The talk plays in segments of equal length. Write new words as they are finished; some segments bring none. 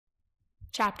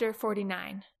Chapter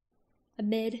 49.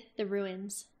 Amid the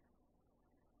ruins.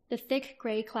 The thick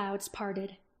gray clouds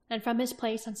parted, and from his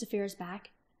place on Saphira's back,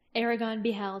 Eragon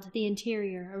beheld the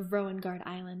interior of Rowengard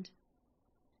Island.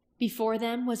 Before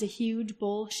them was a huge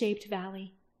bowl-shaped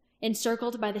valley,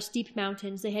 encircled by the steep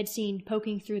mountains they had seen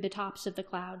poking through the tops of the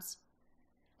clouds.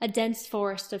 A dense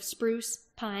forest of spruce,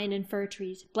 pine, and fir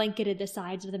trees blanketed the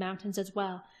sides of the mountains as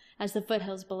well as the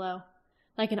foothills below,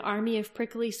 like an army of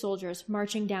prickly soldiers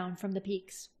marching down from the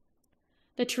peaks.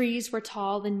 The trees were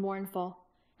tall and mournful,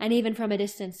 and even from a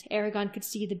distance Eragon could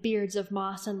see the beards of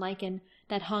moss and lichen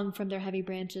that hung from their heavy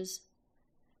branches.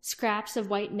 Scraps of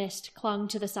white mist clung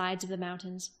to the sides of the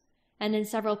mountains, and in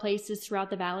several places throughout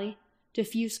the valley,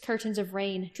 diffuse curtains of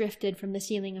rain drifted from the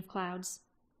ceiling of clouds.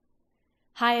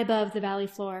 High above the valley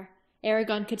floor,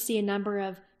 Eragon could see a number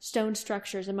of stone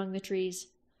structures among the trees,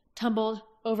 tumbled,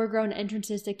 overgrown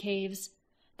entrances to caves,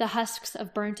 the husks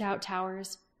of burnt-out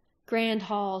towers, grand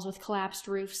halls with collapsed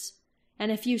roofs,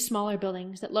 and a few smaller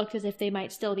buildings that looked as if they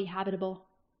might still be habitable.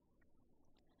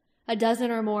 A dozen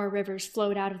or more rivers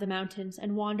flowed out of the mountains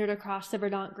and wandered across the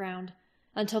verdant ground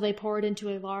until they poured into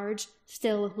a large,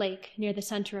 still lake near the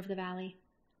center of the valley.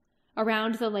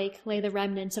 Around the lake lay the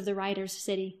remnants of the riders'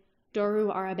 city,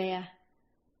 Doru Arabea.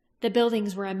 The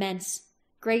buildings were immense,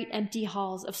 great empty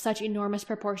halls of such enormous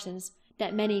proportions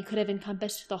that many could have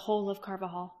encompassed the whole of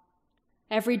Carvajal.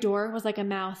 Every door was like a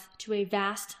mouth to a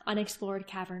vast, unexplored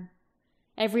cavern.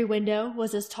 Every window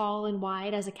was as tall and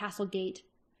wide as a castle gate,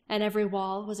 and every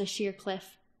wall was a sheer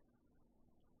cliff.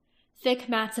 Thick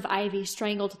mats of ivy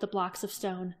strangled the blocks of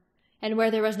stone, and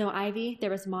where there was no ivy, there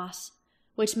was moss,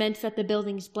 which meant that the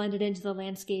buildings blended into the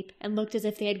landscape and looked as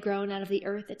if they had grown out of the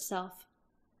earth itself.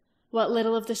 What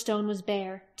little of the stone was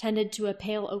bare tended to a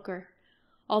pale ochre,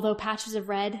 although patches of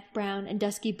red, brown, and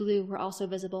dusky blue were also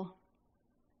visible.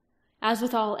 As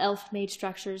with all elf-made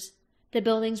structures, the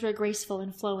buildings were graceful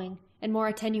and flowing, and more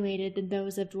attenuated than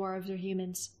those of dwarves or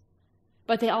humans.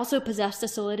 But they also possessed a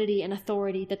solidity and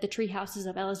authority that the tree houses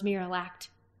of Elismira lacked.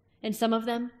 In some of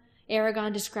them,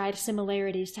 Eragon described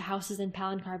similarities to houses in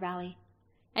Palancar Valley,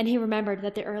 and he remembered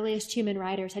that the earliest human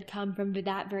riders had come from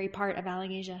that very part of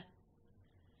Alagasia.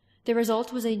 The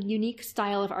result was a unique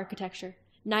style of architecture,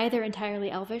 neither entirely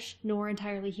elvish nor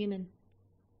entirely human.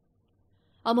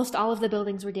 Almost all of the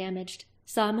buildings were damaged,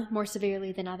 some more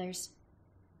severely than others.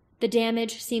 The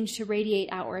damage seemed to radiate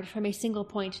outward from a single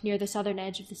point near the southern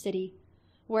edge of the city,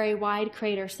 where a wide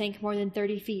crater sank more than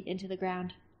 30 feet into the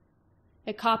ground.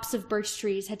 A copse of birch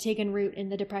trees had taken root in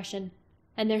the depression,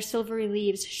 and their silvery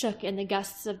leaves shook in the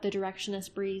gusts of the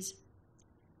directionless breeze.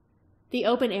 The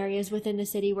open areas within the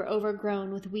city were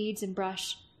overgrown with weeds and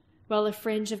brush, while a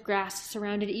fringe of grass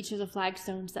surrounded each of the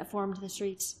flagstones that formed the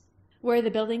streets. Where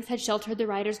the buildings had sheltered the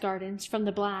riders' gardens from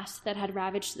the blast that had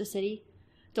ravaged the city,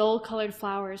 dull-colored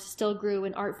flowers still grew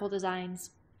in artful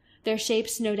designs, their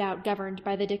shapes no doubt governed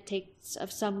by the dictates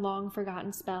of some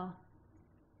long-forgotten spell.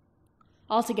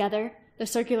 Altogether, the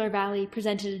circular valley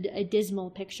presented a dismal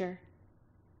picture.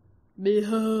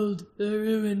 "Behold the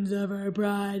ruins of our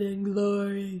pride and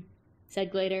glory,"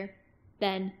 said Glader.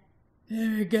 Then,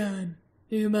 "Eragon,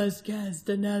 you must cast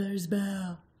another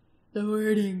spell. The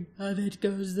wording of it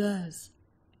goes thus."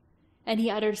 And he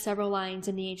uttered several lines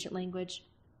in the ancient language.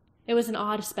 It was an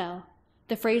odd spell.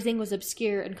 The phrasing was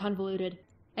obscure and convoluted,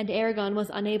 and Eragon was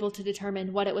unable to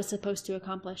determine what it was supposed to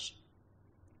accomplish.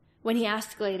 When he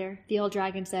asked Glader, the old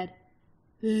dragon said,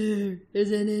 "There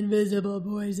is an invisible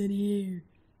poison here,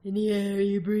 in the air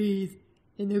you breathe,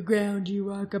 in the ground you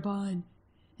walk upon,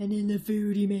 and in the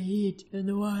food you may eat and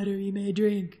the water you may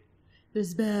drink. The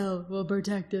spell will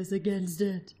protect us against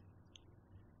it."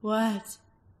 "What?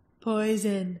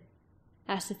 Poison?"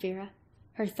 asked Saphira,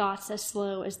 her thoughts as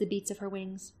slow as the beats of her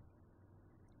wings.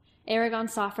 Eragon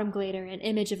saw from Glader an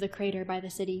image of the crater by the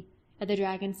city, and the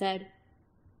dragon said,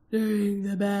 "During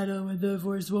the battle with the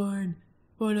Forsworn,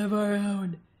 one of our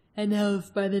own, an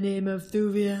elf by the name of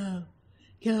Thuviel,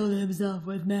 killed himself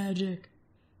with magic.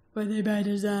 Whether by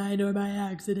design or by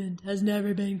accident has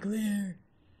never been clear,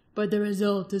 but the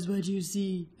result is what you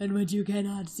see and what you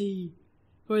cannot see,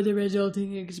 for the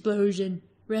resulting explosion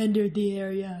rendered the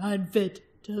area unfit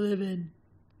to live in.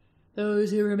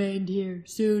 Those who remained here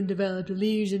soon developed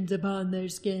lesions upon their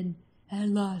skin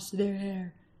and lost their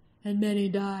hair, and many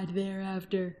died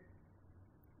thereafter."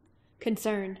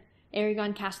 Concerned,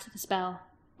 Eragon cast the spell,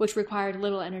 which required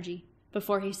little energy,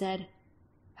 before he said,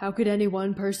 "How could any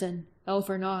one person, elf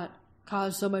or not,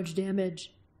 cause so much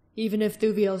damage? Even if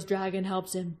Thuviel's dragon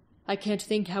helps him, I can't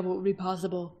think how it would be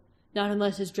possible, not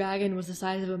unless his dragon was the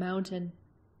size of a mountain."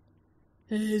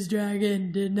 "His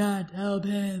dragon did not help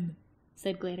him,"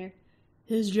 said Glader.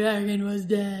 "His dragon was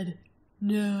dead.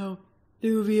 No,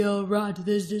 Thuviel wrought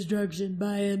this destruction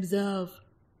by himself.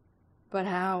 But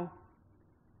how?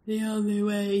 The only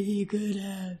way he could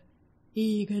have.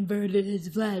 He converted his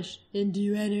flesh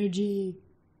into energy.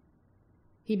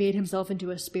 He made himself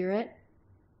into a spirit?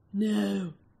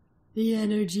 No, the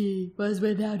energy was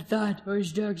without thought or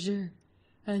structure,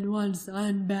 and once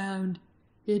unbound,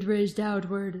 it raced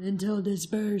outward until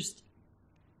dispersed.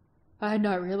 I had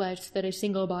not realized that a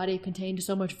single body contained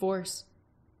so much force.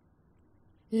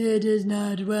 It is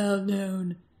not well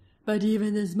known, but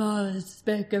even the smallest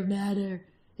speck of matter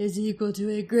is equal to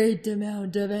a great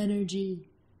amount of energy.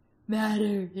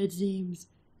 Matter, it seems,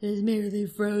 is merely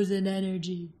frozen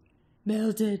energy.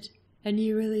 Melt it, and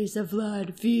you release a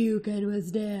flood few can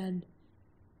withstand.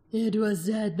 It was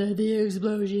said that the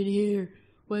explosion here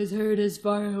was heard as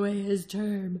far away as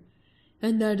Term,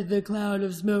 and that the cloud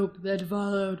of smoke that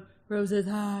followed rose as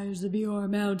high as the Bjor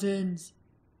Mountains.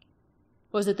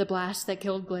 Was it the blast that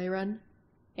killed Glaerun?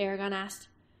 Aragon asked,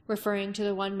 referring to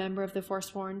the one member of the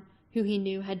Forsworn who he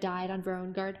knew had died on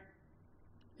Verongard.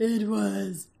 It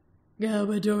was.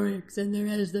 Galbatorix and the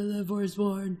rest of the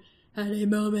Forsworn had a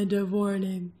moment of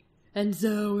warning, and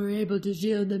so were able to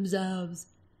shield themselves.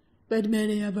 But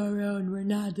many of our own were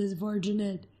not as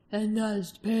fortunate, and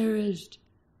thus perished.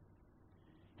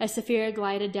 As Saphira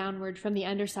glided downward from the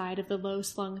underside of the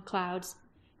low-slung clouds,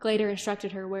 Glader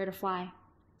instructed her where to fly,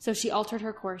 so she altered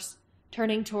her course,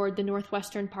 turning toward the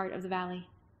northwestern part of the valley.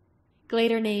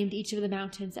 Glader named each of the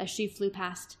mountains as she flew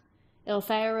past: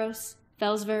 Ilthairos,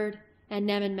 Felsverd, and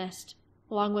Nemenmist,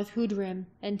 along with Hudrim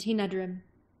and Tinadrim.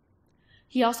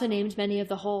 He also named many of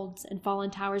the holds and fallen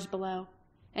towers below,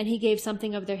 and he gave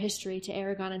something of their history to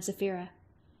Aragon and Saphira,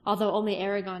 although only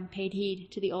Aragon paid heed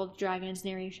to the old dragon's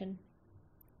narration.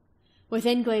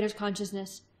 Within Glader's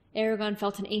consciousness, Aragon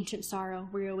felt an ancient sorrow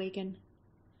reawaken.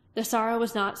 The sorrow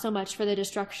was not so much for the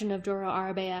destruction of Doro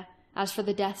Arabea as for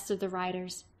the deaths of the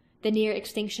riders, the near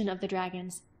extinction of the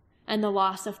dragons, and the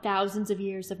loss of thousands of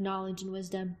years of knowledge and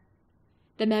wisdom.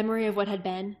 The memory of what had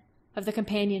been, of the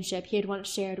companionship he had once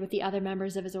shared with the other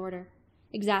members of his order,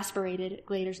 exasperated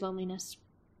Glader's loneliness.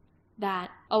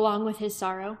 That, along with his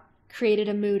sorrow, created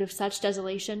a mood of such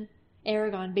desolation,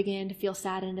 Aragon began to feel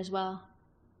saddened as well.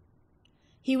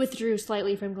 He withdrew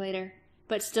slightly from Glader,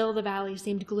 but still the valley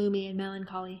seemed gloomy and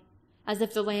melancholy, as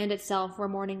if the land itself were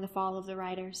mourning the fall of the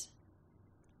riders.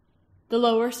 The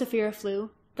lower Saphira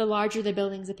flew, the larger the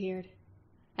buildings appeared.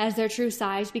 As their true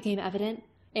size became evident,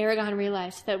 Aragon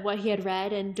realized that what he had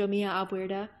read in Domia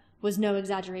Albuirda was no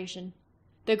exaggeration.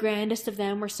 The grandest of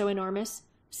them were so enormous,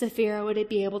 Saphira would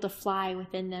be able to fly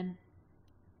within them.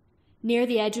 Near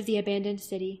the edge of the abandoned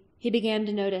city, he began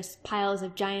to notice piles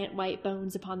of giant white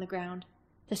bones upon the ground,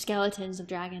 the skeletons of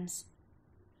dragons.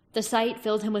 The sight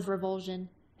filled him with revulsion,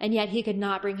 and yet he could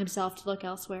not bring himself to look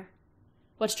elsewhere.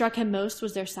 What struck him most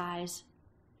was their size.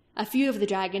 A few of the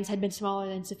dragons had been smaller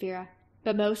than Saphira,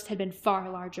 but most had been far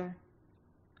larger.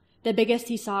 The biggest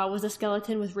he saw was a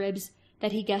skeleton with ribs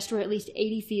that he guessed were at least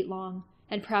 80 feet long,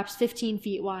 and perhaps 15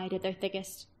 feet wide at their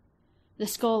thickest. The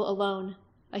skull alone,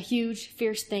 a huge,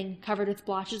 fierce thing covered with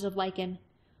blotches of lichen,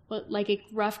 like a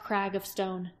rough crag of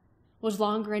stone, was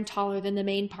longer and taller than the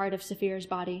main part of Saphira's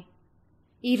body.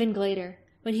 Even Glader,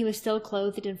 when he was still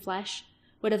clothed in flesh,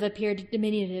 would have appeared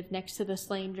diminutive next to the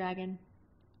slain dragon.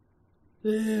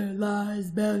 "There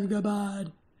lies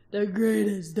Belgabad, the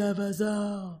greatest of us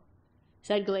all,"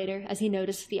 said Glader as he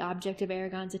noticed the object of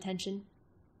Aragon's attention.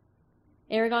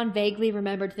 Aragon vaguely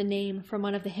remembered the name from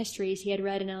one of the histories he had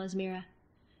read in Elismira.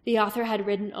 The author had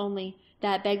written only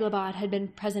that Beglabad had been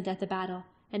present at the battle,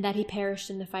 and that he perished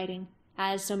in the fighting,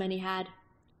 as so many had.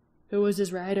 "Who was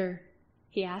his rider?"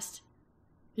 he asked.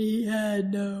 "He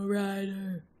had no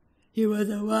rider. He was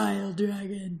a wild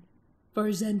dragon.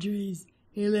 For centuries,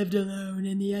 he lived alone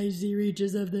in the icy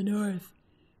reaches of the north.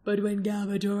 But when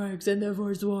Galbatorix and the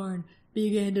Forsworn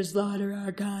began to slaughter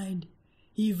our kind,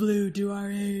 he flew to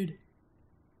our aid."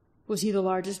 "Was he the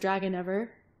largest dragon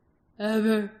ever?"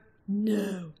 "Ever?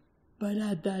 No. But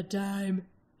at that time,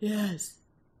 yes."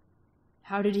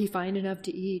 "How did he find enough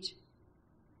to eat?"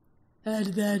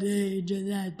 "At that age and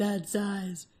at that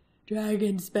size,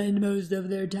 dragons spend most of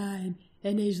their time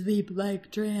in a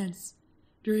sleep-like trance,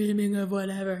 dreaming of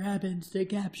whatever happens to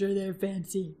capture their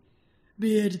fancy,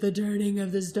 be it the turning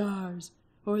of the stars,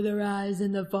 or the rise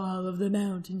and the fall of the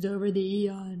mountains over the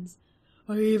eons,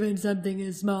 or even something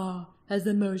as small as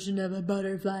the motion of a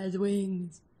butterfly's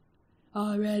wings.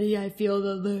 Already I feel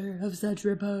the lure of such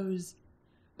repose,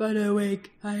 but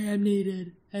awake I am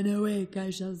needed, and awake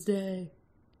I shall stay."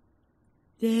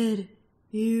 "Did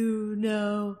you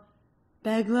know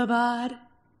Beglabad?"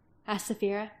 asked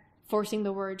Saphira, forcing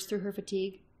the words through her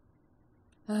fatigue.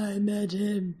 I met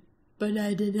him, but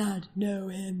I did not know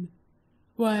him.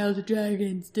 Wild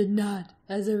dragons did not,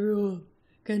 as a rule,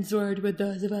 consort with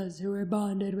those of us who were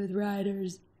bonded with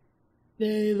riders.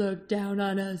 They looked down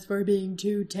on us for being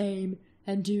too tame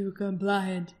and too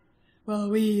compliant, while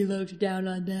we looked down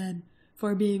on them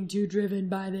for being too driven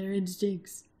by their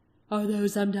instincts, although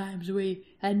sometimes we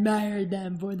admired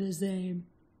them for the same.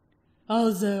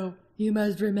 Also, you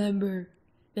must remember,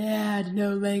 they had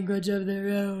no language of their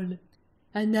own,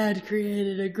 and that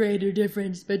created a greater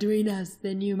difference between us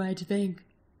than you might think.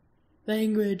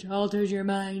 Language alters your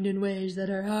mind in ways that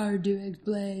are hard to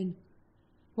explain.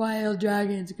 Wild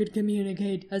dragons could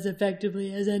communicate as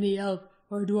effectively as any elf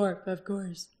or dwarf, of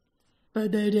course,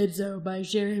 but they did so by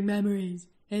sharing memories,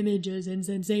 images, and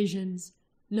sensations,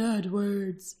 not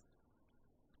words.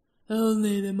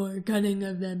 Only the more cunning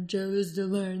of them chose to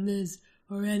learn this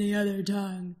or any other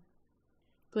tongue.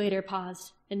 Glader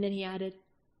paused, and then he added,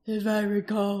 If I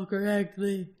recall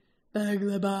correctly,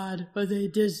 Baglabad was a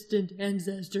distant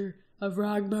ancestor of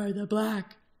Rogmar the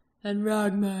Black, and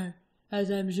Rogmar, as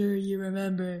I'm sure you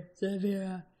remember,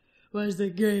 Saphira, was the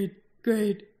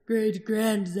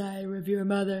great-great-great-grandsire of your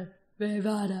mother,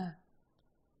 Vevada.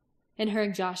 In her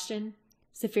exhaustion,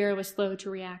 Saphira was slow to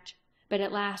react, but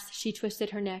at last she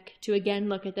twisted her neck to again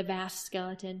look at the vast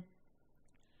skeleton.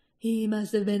 He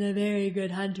must have been a very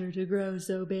good hunter to grow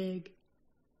so big.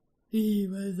 He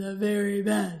was the very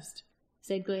best,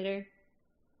 said Glader.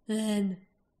 Then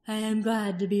I am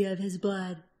glad to be of his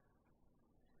blood.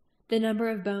 The number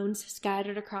of bones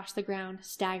scattered across the ground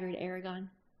staggered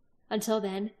Aragon. Until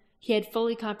then, he had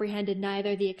fully comprehended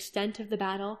neither the extent of the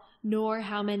battle nor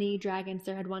how many dragons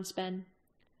there had once been.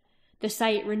 The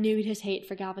sight renewed his hate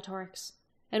for Galbatorix,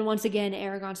 and once again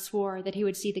Aragon swore that he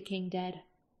would see the king dead.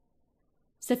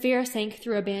 Saphira sank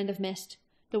through a band of mist,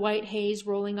 the white haze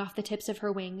rolling off the tips of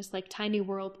her wings like tiny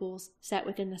whirlpools set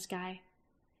within the sky.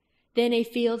 Then a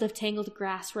field of tangled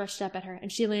grass rushed up at her,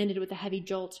 and she landed with a heavy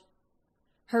jolt.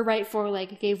 Her right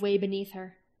foreleg gave way beneath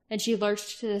her, and she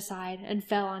lurched to the side and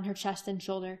fell on her chest and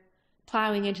shoulder,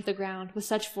 plowing into the ground with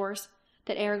such force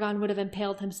that Aragon would have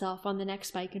impaled himself on the next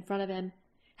spike in front of him,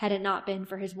 had it not been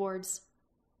for his wards.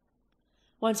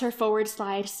 Once her forward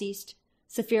slide ceased,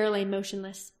 Saphira lay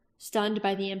motionless, stunned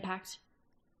by the impact.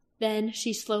 Then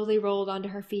she slowly rolled onto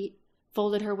her feet,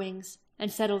 folded her wings,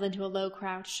 and settled into a low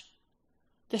crouch.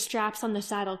 The straps on the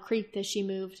saddle creaked as she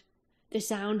moved, the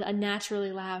sound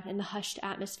unnaturally loud in the hushed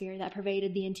atmosphere that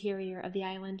pervaded the interior of the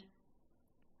island.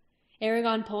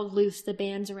 Aragon pulled loose the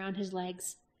bands around his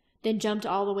legs, then jumped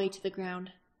all the way to the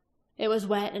ground. It was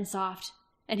wet and soft,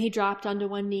 and he dropped onto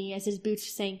one knee as his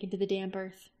boots sank into the damp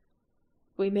earth.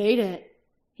 "We made it,"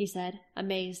 he said,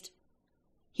 amazed.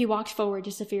 He walked forward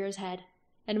to Saphira's head,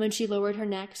 and when she lowered her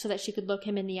neck so that she could look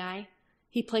him in the eye,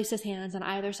 he placed his hands on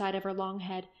either side of her long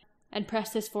head and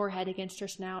pressed his forehead against her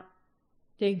snout.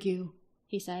 "Thank you,"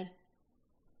 he said.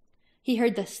 He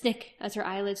heard the snick as her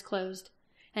eyelids closed,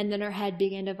 and then her head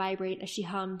began to vibrate as she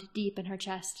hummed deep in her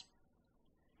chest.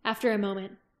 After a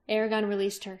moment, Aragon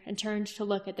released her and turned to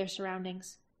look at their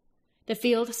surroundings. The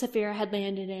field Saphira had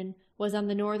landed in was on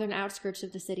the northern outskirts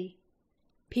of the city.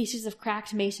 Pieces of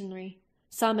cracked masonry,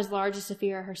 some as large as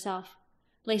Saphira herself,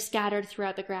 lay scattered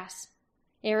throughout the grass.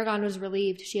 Aragon was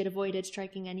relieved she had avoided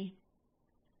striking any.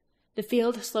 The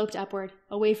field sloped upward,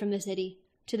 away from the city,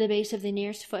 to the base of the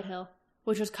nearest foothill,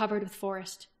 which was covered with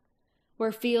forest.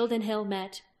 Where field and hill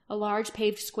met, a large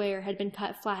paved square had been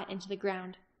cut flat into the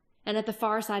ground, and at the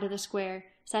far side of the square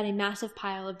sat a massive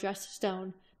pile of dressed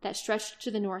stone that stretched to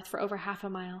the north for over 1/2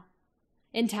 mile.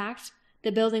 Intact,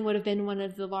 the building would have been one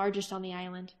of the largest on the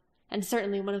island, and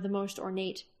certainly one of the most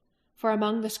ornate, for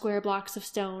among the square blocks of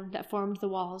stone that formed the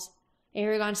walls,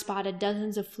 Aragon spotted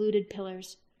dozens of fluted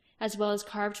pillars, as well as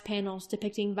carved panels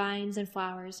depicting vines and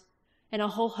flowers, and a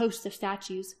whole host of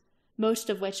statues, most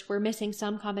of which were missing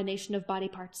some combination of body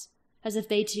parts, as if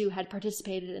they too had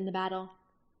participated in the battle.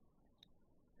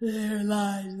 "There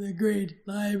lies the great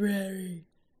library,"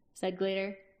 said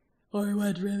Glader. "or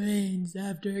what remains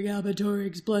after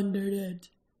Galbatorix plundered it."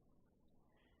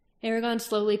 Aragon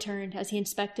slowly turned as he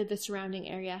inspected the surrounding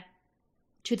area.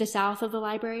 To the south of the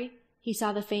library, he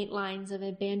saw the faint lines of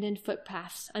abandoned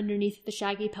footpaths underneath the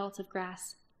shaggy pelt of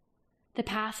grass. The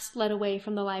paths led away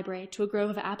from the library to a grove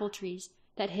of apple trees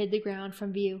that hid the ground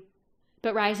from view,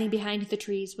 but rising behind the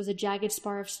trees was a jagged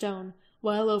spar of stone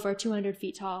well over 200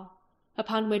 feet tall,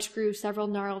 upon which grew several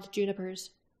gnarled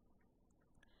junipers.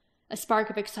 A spark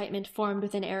of excitement formed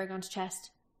within Aragon's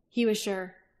chest. He was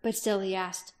sure, but still he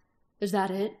asked, "Is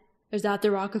that it? Is that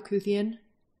the Rock of Cuthien?"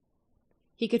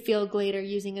 He could feel Glader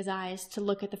using his eyes to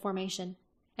look at the formation,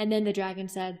 and then the dragon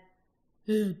said,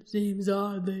 It seems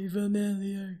oddly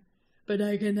familiar, but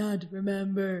I cannot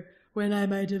remember when I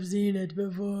might have seen it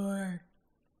before.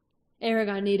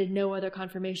 Aragon needed no other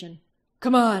confirmation.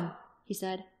 "Come on," he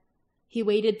said. He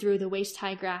waded through the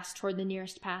waist-high grass toward the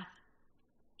nearest path.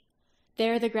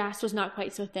 There the grass was not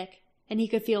quite so thick, and he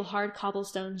could feel hard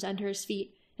cobblestones under his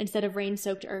feet instead of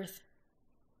rain-soaked earth.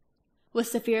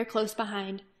 With Saphira close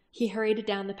behind, he hurried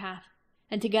down the path,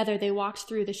 and together they walked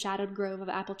through the shadowed grove of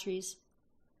apple trees.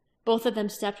 Both of them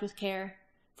stepped with care,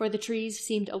 for the trees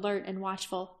seemed alert and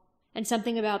watchful, and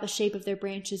something about the shape of their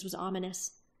branches was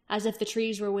ominous, as if the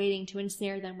trees were waiting to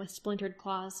ensnare them with splintered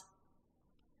claws.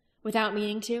 Without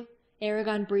meaning to,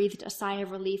 Aragon breathed a sigh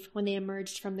of relief when they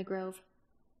emerged from the grove.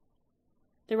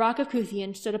 The Rock of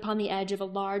Cuthien stood upon the edge of a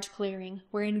large clearing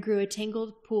wherein grew a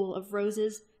tangled pool of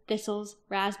roses, thistles,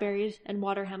 raspberries, and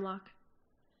water hemlock.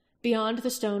 Beyond the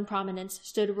stone prominence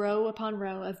stood row upon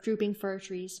row of drooping fir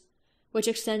trees, which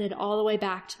extended all the way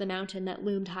back to the mountain that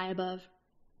loomed high above.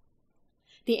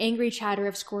 The angry chatter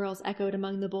of squirrels echoed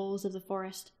among the boles of the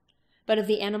forest, but of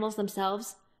the animals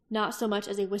themselves, not so much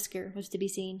as a whisker was to be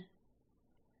seen.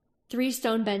 3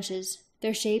 stone benches,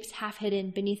 their shapes half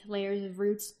hidden beneath layers of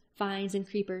roots, vines, and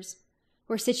creepers,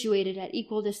 were situated at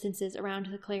equal distances around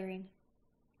the clearing.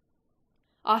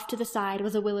 Off to the side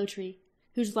was a willow tree,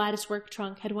 whose lattice-work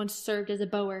trunk had once served as a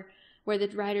bower where the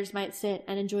riders might sit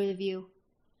and enjoy the view.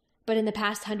 But in the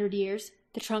past 100 years,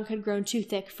 the trunk had grown too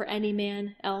thick for any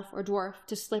man, elf, or dwarf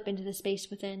to slip into the space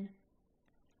within.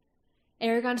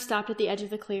 Aragon stopped at the edge of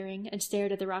the clearing and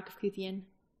stared at the Rock of Cuthien.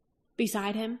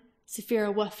 Beside him,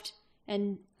 Saphira woofed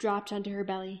and dropped onto her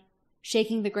belly,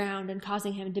 shaking the ground and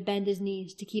causing him to bend his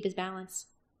knees to keep his balance.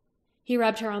 He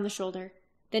rubbed her on the shoulder,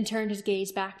 then turned his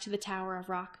gaze back to the tower of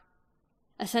rock.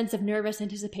 A sense of nervous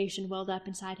anticipation welled up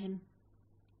inside him.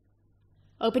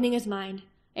 Opening his mind,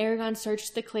 Aragon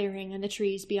searched the clearing and the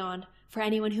trees beyond for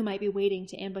anyone who might be waiting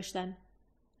to ambush them.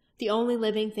 The only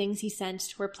living things he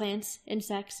sensed were plants,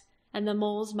 insects, and the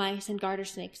moles, mice, and garter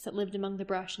snakes that lived among the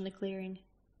brush in the clearing.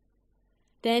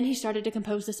 Then he started to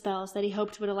compose the spells that he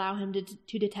hoped would allow him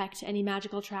to detect any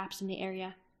magical traps in the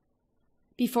area.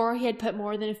 Before he had put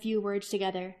more than a few words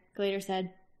together, Glader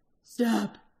said,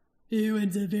 "Stop. You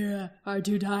and Saphira are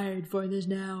too tired for this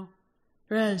now.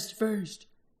 Rest first.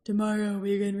 Tomorrow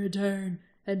we can return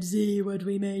and see what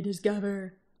we may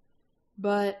discover."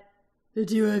 But "The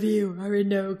 2 of you are in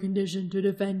no condition to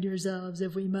defend yourselves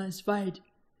if we must fight.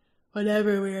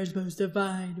 Whatever we are supposed to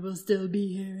find will still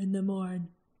be here in the morn."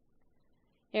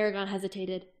 Aragon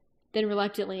hesitated, then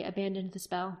reluctantly abandoned the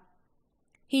spell.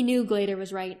 He knew Glader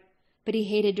was right, but he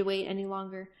hated to wait any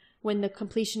longer when the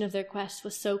completion of their quest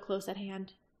was so close at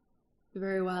hand.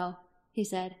 very well, he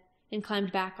said, and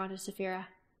climbed back onto Saphira.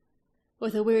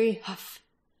 With a weary huff,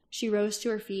 she rose to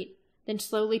her feet, then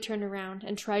slowly turned around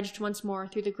and trudged once more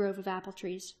through the grove of apple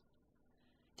trees.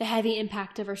 The heavy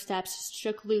impact of her steps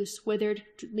shook loose withered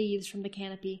leaves from the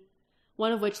canopy,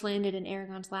 one of which landed in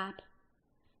Aragon's lap.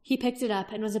 He picked it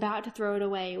up and was about to throw it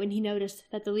away when he noticed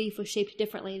that the leaf was shaped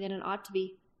differently than it ought to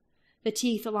be. The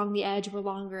teeth along the edge were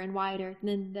longer and wider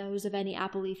than those of any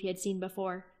apple leaf he had seen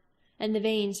before, and the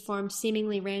veins formed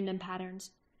seemingly random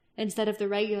patterns, instead of the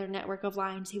regular network of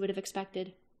lines he would have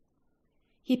expected.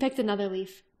 He picked another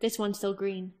leaf, this one still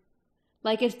green.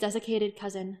 Like its desiccated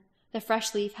cousin, the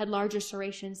fresh leaf had larger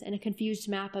serrations and a confused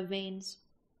map of veins.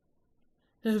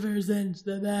 "Ever since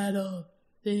the battle,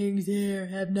 things here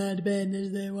have not been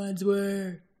as they once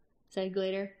were," said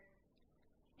Glader.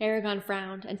 Aragon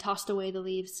frowned and tossed away the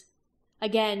leaves.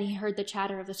 Again he heard the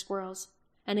chatter of the squirrels,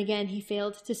 and again he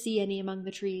failed to see any among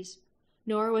the trees,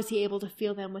 nor was he able to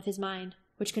feel them with his mind,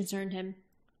 which concerned him.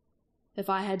 "If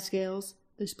I had scales,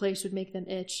 this place would make them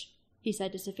itch," he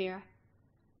said to Saphira.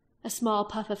 A small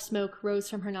puff of smoke rose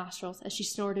from her nostrils as she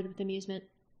snorted with amusement.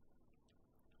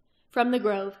 From the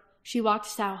grove, she walked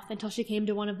south until she came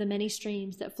to one of the many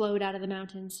streams that flowed out of the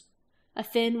mountains, a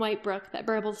thin white brook that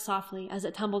burbled softly as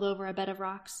it tumbled over a bed of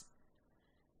rocks.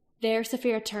 There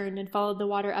Saphira turned and followed the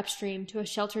water upstream to a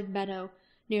sheltered meadow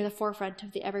near the forefront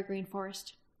of the evergreen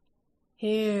forest.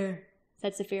 "Here,"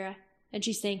 said Saphira, and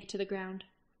she sank to the ground.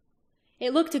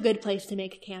 It looked a good place to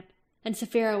make camp, and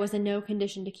Saphira was in no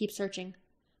condition to keep searching,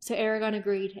 so Aragon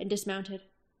agreed and dismounted.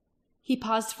 He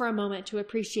paused for a moment to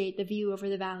appreciate the view over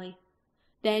the valley.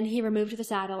 Then he removed the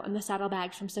saddle and the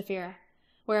saddlebags from Saphira,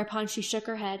 whereupon she shook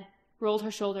her head, rolled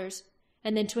her shoulders,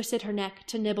 and then twisted her neck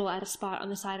to nibble at a spot on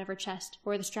the side of her chest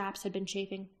where the straps had been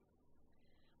chafing.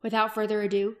 Without further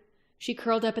ado, she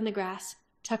curled up in the grass,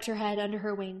 tucked her head under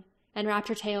her wing, and wrapped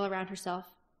her tail around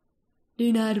herself.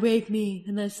 "Do not wake me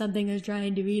unless something is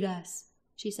trying to eat us,"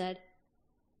 she said.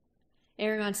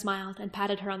 Aragon smiled and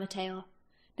patted her on the tail,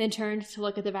 then turned to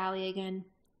look at the valley again.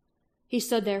 He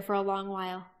stood there for a long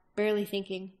while, barely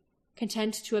thinking,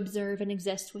 content to observe and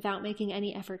exist without making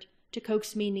any effort to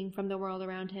coax meaning from the world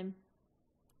around him.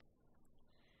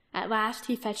 At last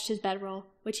he fetched his bedroll,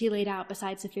 which he laid out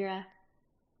beside Saphira.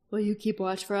 "Will you keep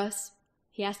watch for us?"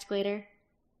 he asked Glader.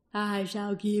 I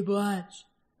shall keep watch.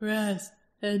 Rest,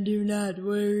 and do not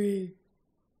worry.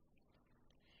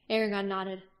 Aragon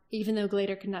nodded, even though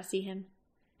Glader could not see him,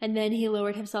 and then he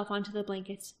lowered himself onto the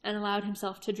blankets and allowed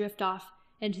himself to drift off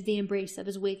into the embrace of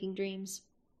his waking dreams.